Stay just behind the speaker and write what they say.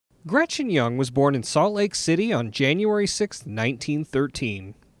Gretchen Young was born in Salt Lake City on January 6,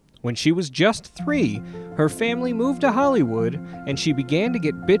 1913. When she was just 3, her family moved to Hollywood and she began to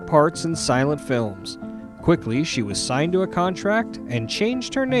get bit parts in silent films. Quickly, she was signed to a contract and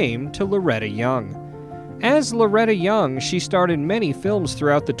changed her name to Loretta Young. As Loretta Young, she starred in many films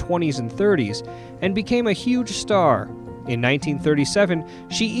throughout the 20s and 30s and became a huge star. In 1937,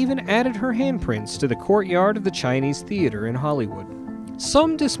 she even added her handprints to the courtyard of the Chinese Theater in Hollywood.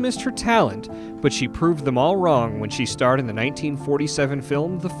 Some dismissed her talent, but she proved them all wrong when she starred in the 1947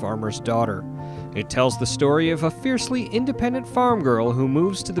 film The Farmer's Daughter. It tells the story of a fiercely independent farm girl who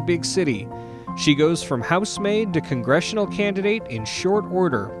moves to the big city. She goes from housemaid to congressional candidate in short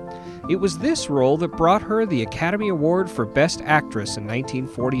order. It was this role that brought her the Academy Award for Best Actress in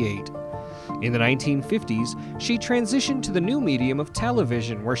 1948. In the 1950s, she transitioned to the new medium of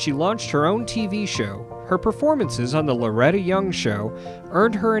television, where she launched her own TV show. Her performances on The Loretta Young Show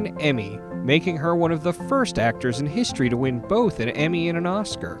earned her an Emmy, making her one of the first actors in history to win both an Emmy and an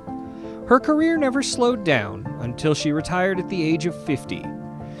Oscar. Her career never slowed down until she retired at the age of 50.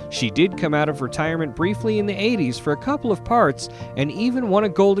 She did come out of retirement briefly in the 80s for a couple of parts and even won a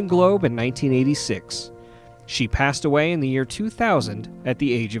Golden Globe in 1986. She passed away in the year 2000 at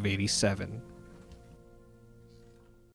the age of 87.